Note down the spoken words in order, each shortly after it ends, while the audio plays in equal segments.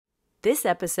This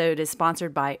episode is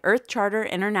sponsored by Earth Charter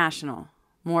International.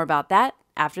 More about that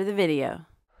after the video.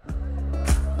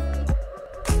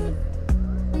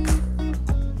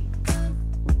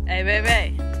 Hey,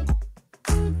 baby.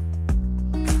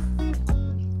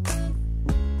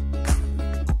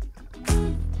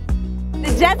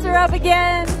 The jets are up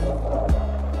again.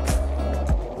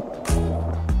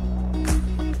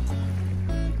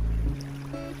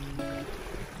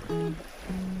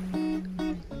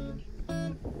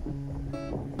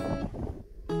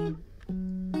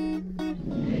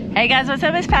 Hey guys, what's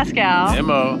up? It's Pascale.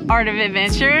 Mo. Art of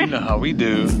Adventure. You know how we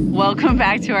do. Welcome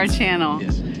back to our channel.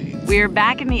 Yes, indeed. We are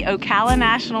back in the Ocala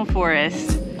National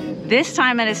Forest, this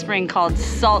time at a spring called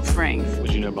Salt Springs. What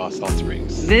do you know about Salt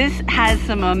Springs? This has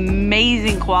some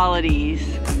amazing qualities.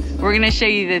 We're gonna show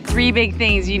you the 3 big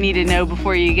things you need to know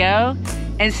before you go.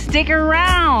 And stick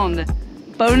around.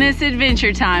 Bonus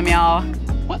adventure time, y'all.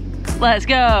 What? Let's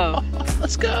go.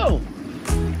 Let's go.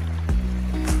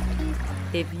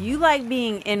 If you like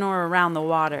being in or around the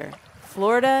water,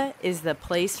 Florida is the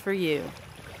place for you.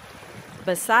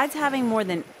 Besides having more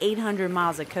than 800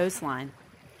 miles of coastline,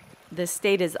 the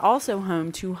state is also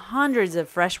home to hundreds of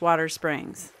freshwater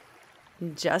springs.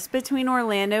 Just between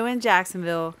Orlando and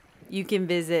Jacksonville, you can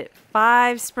visit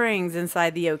 5 springs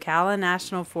inside the Ocala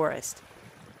National Forest.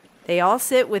 They all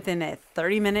sit within a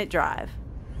 30-minute drive.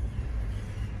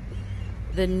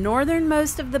 The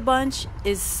northernmost of the bunch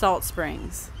is Salt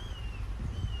Springs.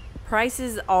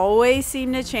 Prices always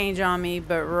seem to change on me,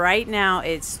 but right now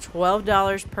it's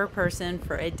 $12 per person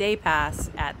for a day pass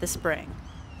at the spring.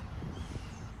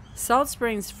 Salt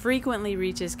Springs frequently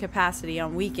reaches capacity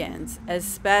on weekends,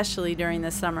 especially during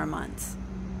the summer months.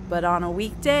 But on a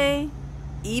weekday,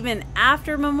 even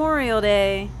after Memorial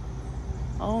Day,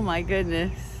 oh my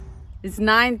goodness, it's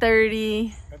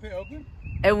 9:30 Are they open?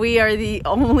 and we are the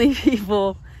only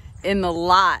people in the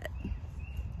lot.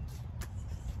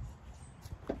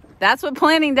 That's what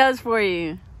planning does for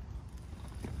you.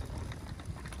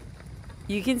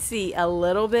 You can see a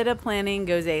little bit of planning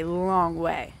goes a long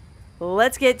way.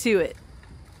 Let's get to it.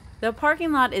 The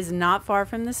parking lot is not far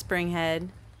from the spring head.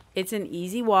 It's an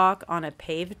easy walk on a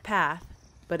paved path,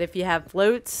 but if you have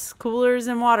floats, coolers,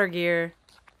 and water gear,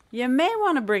 you may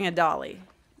want to bring a dolly.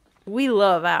 We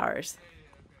love ours.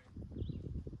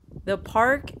 The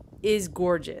park is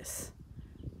gorgeous.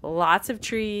 Lots of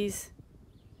trees.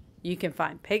 You can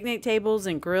find picnic tables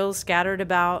and grills scattered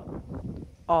about.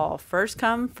 All first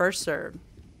come, first served.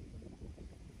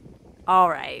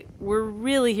 All right, we're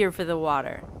really here for the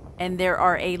water, and there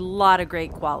are a lot of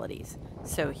great qualities.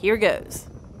 So here goes.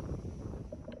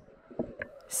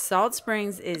 Salt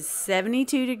Springs is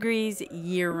 72 degrees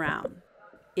year-round.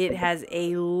 It has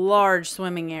a large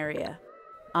swimming area,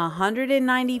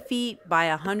 190 feet by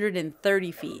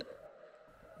 130 feet.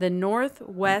 The north,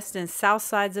 west, and south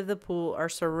sides of the pool are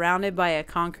surrounded by a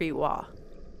concrete wall.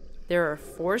 There are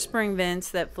 4 spring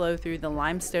vents that flow through the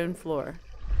limestone floor.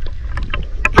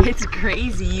 It's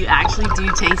crazy, you actually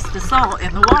do taste the salt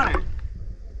in the water.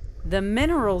 The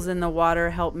minerals in the water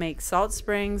help make Salt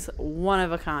Springs one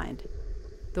of a kind.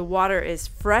 The water is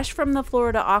fresh from the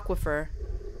Florida aquifer,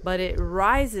 but it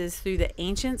rises through the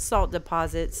ancient salt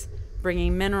deposits,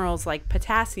 bringing minerals like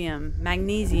potassium,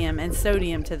 magnesium, and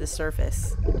sodium to the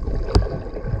surface.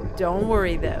 Don't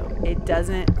worry though, it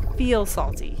doesn't feel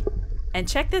salty. And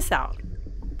check this out.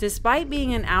 Despite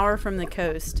being an hour from the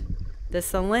coast, the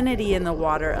salinity in the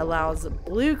water allows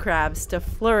blue crabs to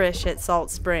flourish at Salt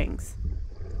Springs.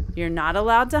 You're not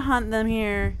allowed to hunt them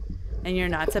here, and you're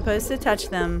not supposed to touch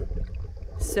them,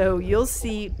 so you'll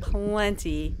see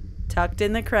plenty tucked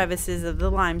in the crevices of the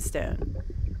limestone,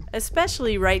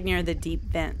 especially right near the deep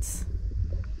vents.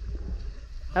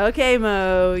 Okay,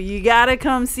 Mo, you gotta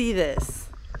come see this.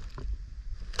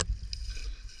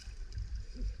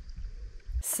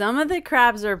 Some of the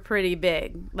crabs are pretty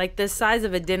big, like the size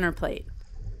of a dinner plate.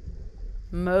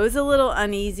 Mo's a little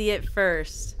uneasy at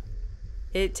first.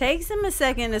 It takes him a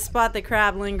second to spot the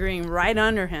crab lingering right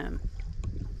under him.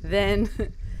 Then,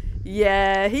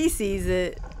 yeah, he sees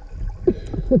it.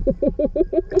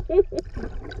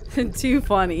 Too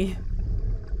funny.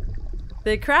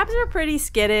 The crabs are pretty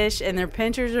skittish and their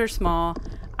pinchers are small.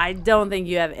 I don't think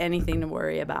you have anything to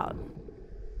worry about.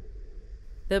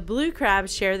 The blue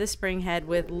crabs share the spring head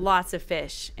with lots of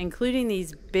fish, including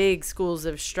these big schools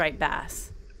of striped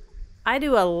bass. I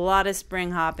do a lot of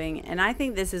spring hopping, and I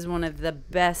think this is one of the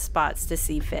best spots to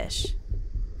see fish.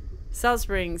 Salt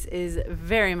Springs is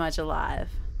very much alive.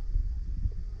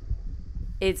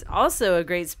 It's also a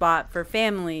great spot for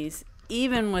families,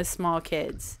 even with small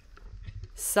kids.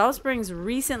 Salt Springs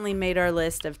recently made our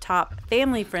list of top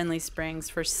family-friendly springs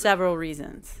for several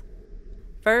reasons.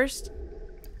 First,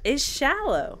 it's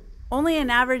shallow, only an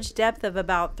average depth of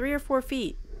about 3 or 4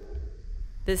 feet.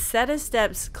 The set of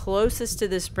steps closest to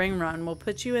the spring run will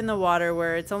put you in the water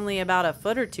where it's only about a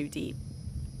foot or two deep.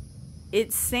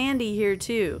 It's sandy here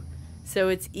too, so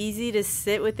it's easy to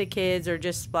sit with the kids or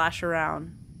just splash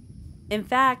around. In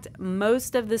fact,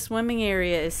 most of the swimming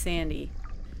area is sandy,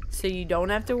 so you don't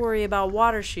have to worry about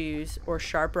water shoes or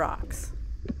sharp rocks.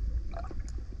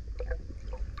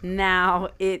 Now,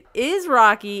 it is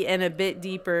rocky and a bit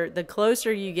deeper the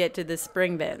closer you get to the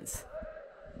spring bends.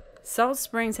 Salt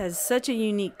Springs has such a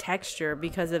unique texture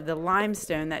because of the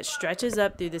limestone that stretches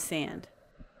up through the sand.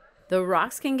 The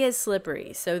rocks can get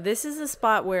slippery, so this is a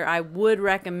spot where I would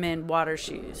recommend water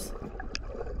shoes.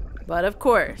 But of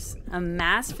course, a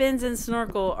mask, fins, and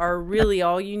snorkel are really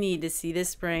all you need to see this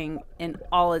spring in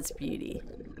all its beauty.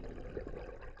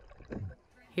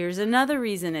 Here's another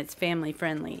reason it's family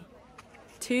friendly.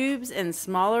 Tubes and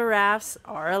smaller rafts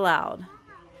are allowed.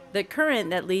 The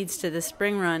current that leads to the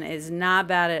spring run is not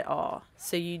bad at all,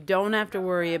 so you don't have to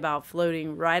worry about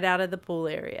floating right out of the pool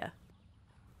area.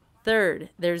 Third,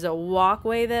 there's a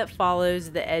walkway that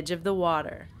follows the edge of the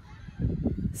water,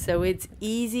 so it's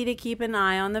easy to keep an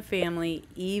eye on the family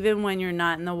even when you're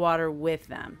not in the water with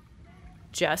them.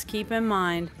 Just keep in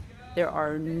mind, there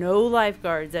are no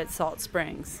lifeguards at Salt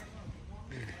Springs.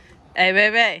 Hey,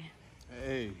 baby.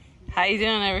 Hey. How you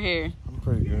doing over here? I'm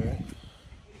pretty good.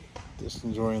 Just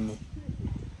enjoying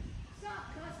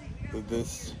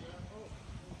this.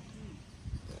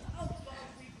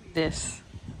 This.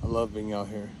 I love being out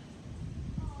here.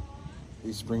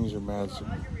 These springs are magical.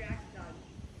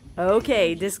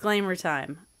 Okay, disclaimer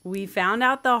time. We found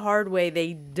out the hard way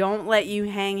they don't let you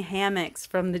hang hammocks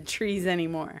from the trees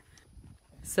anymore.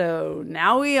 So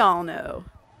now we all know.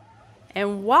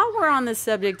 And while we're on the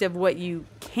subject of what you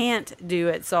can't do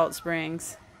at Salt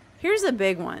Springs, here's a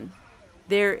big one.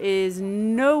 There is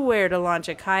nowhere to launch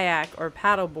a kayak or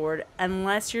paddleboard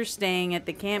unless you're staying at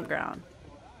the campground.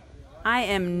 I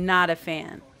am not a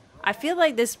fan. I feel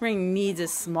like this spring needs a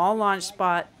small launch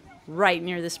spot right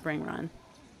near the spring run.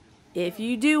 If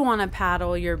you do want to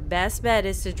paddle, your best bet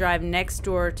is to drive next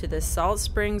door to the Salt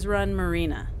Springs Run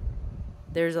Marina.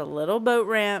 There's a little boat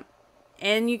ramp,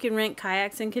 and you can rent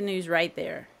kayaks and canoes right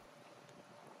there.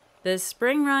 The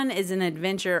spring run is an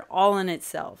adventure all in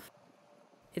itself.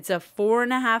 It's a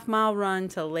 4.5-mile run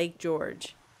to Lake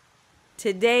George.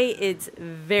 Today it's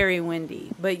very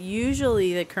windy, but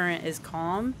usually the current is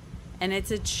calm, and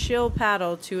it's a chill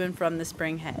paddle to and from the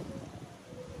spring head.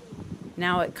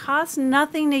 Now it costs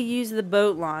nothing to use the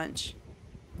boat launch,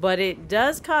 but it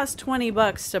does cost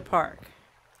 $20 to park.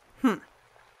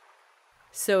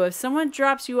 So if someone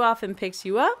drops you off and picks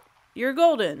you up, you're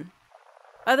golden.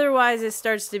 Otherwise, it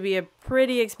starts to be a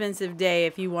pretty expensive day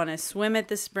if you want to swim at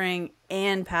the spring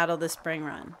and paddle the spring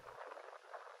run.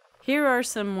 Here are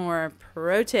some more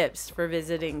pro tips for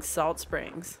visiting Salt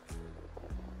Springs.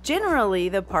 Generally,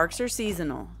 the parks are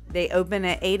seasonal. They open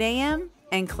at 8 a.m.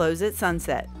 and close at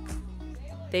sunset.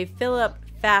 They fill up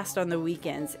fast on the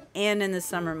weekends and in the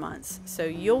summer months, so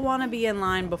you'll want to be in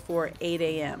line before 8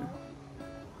 a.m.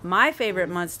 My favorite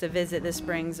months to visit the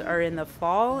springs are in the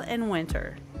fall and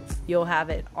winter. You'll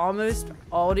have it almost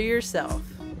all to yourself.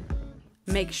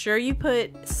 Make sure you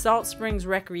put Salt Springs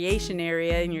Recreation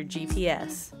Area in your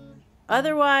GPS.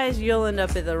 Otherwise, you'll end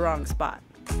up at the wrong spot.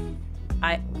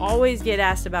 I always get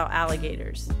asked about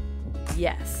alligators.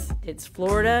 Yes, it's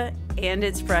Florida and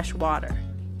it's fresh water,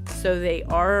 so they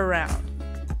are around.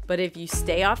 But if you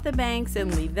stay off the banks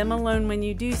and leave them alone when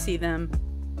you do see them,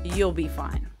 you'll be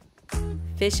fine.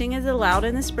 Fishing is allowed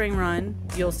in the spring run.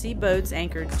 You'll see boats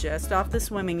anchored just off the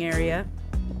swimming area.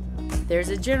 There's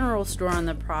a general store on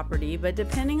the property, but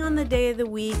depending on the day of the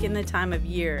week and the time of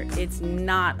year, it's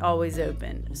not always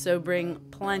open, so bring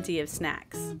plenty of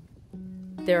snacks.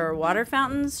 There are water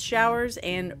fountains, showers,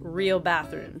 and real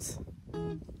bathrooms.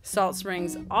 Salt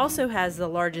Springs also has the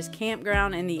largest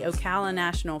campground in the Ocala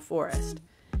National Forest.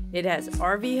 It has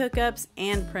RV hookups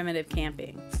and primitive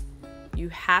camping. You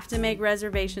have to make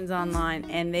reservations online,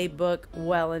 and they book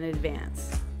well in advance.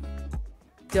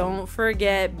 Don't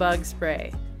forget bug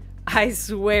spray. I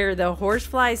swear the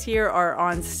horseflies here are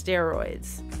on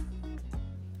steroids.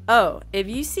 Oh, if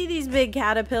you see these big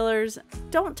caterpillars,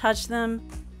 don't touch them.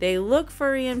 They look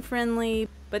furry and friendly,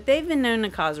 but they've been known to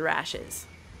cause rashes.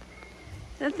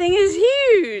 That thing is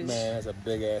huge! Man, that's a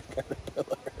big ass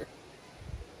caterpillar.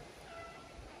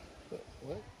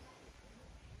 What?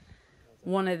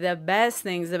 One of the best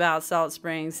things about Salt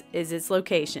Springs is its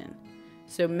location,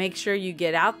 so make sure you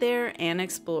get out there and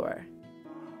explore.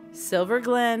 Silver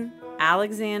Glen,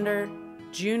 Alexander,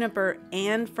 juniper,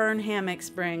 and fern hammock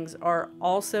springs are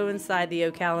also inside the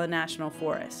Ocala National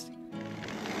Forest.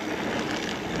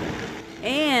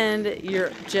 And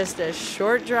you're just a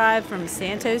short drive from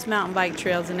Santos mountain bike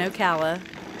trails in Ocala,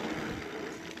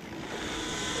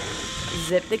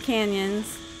 Zip the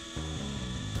Canyons,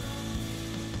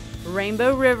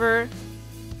 Rainbow River,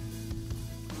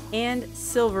 and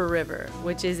Silver River,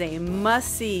 which is a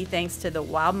must-see thanks to the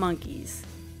wild monkeys.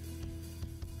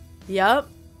 Yup,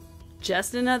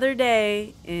 just another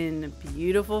day in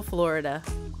beautiful Florida.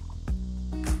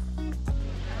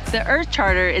 The Earth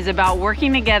Charter is about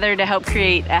working together to help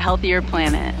create a healthier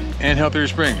planet. And healthier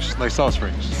springs, like salt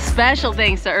springs. Special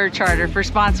thanks to Earth Charter for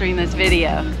sponsoring this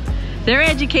video. Their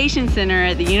education center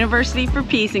at the University for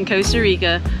Peace in Costa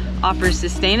Rica offers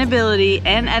sustainability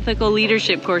and ethical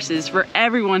leadership courses for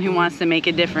everyone who wants to make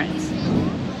a difference.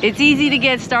 It's easy to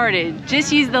get started.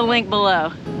 Just use the link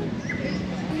below.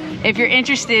 If you're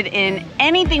interested in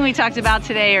anything we talked about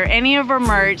today or any of our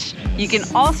merch, you can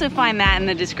also find that in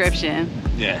the description.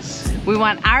 Yes. We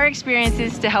want our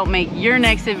experiences to help make your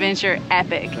next adventure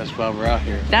epic. That's why we're out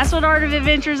here. That's what Art of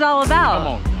Adventure is all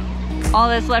about. Come on. All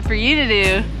that's left for you to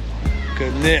do.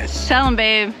 Goodness. Tell them,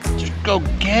 babe. Just go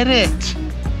get it.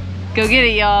 Go get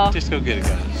it, y'all. Just go get it,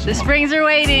 guys. The springs are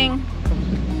waiting.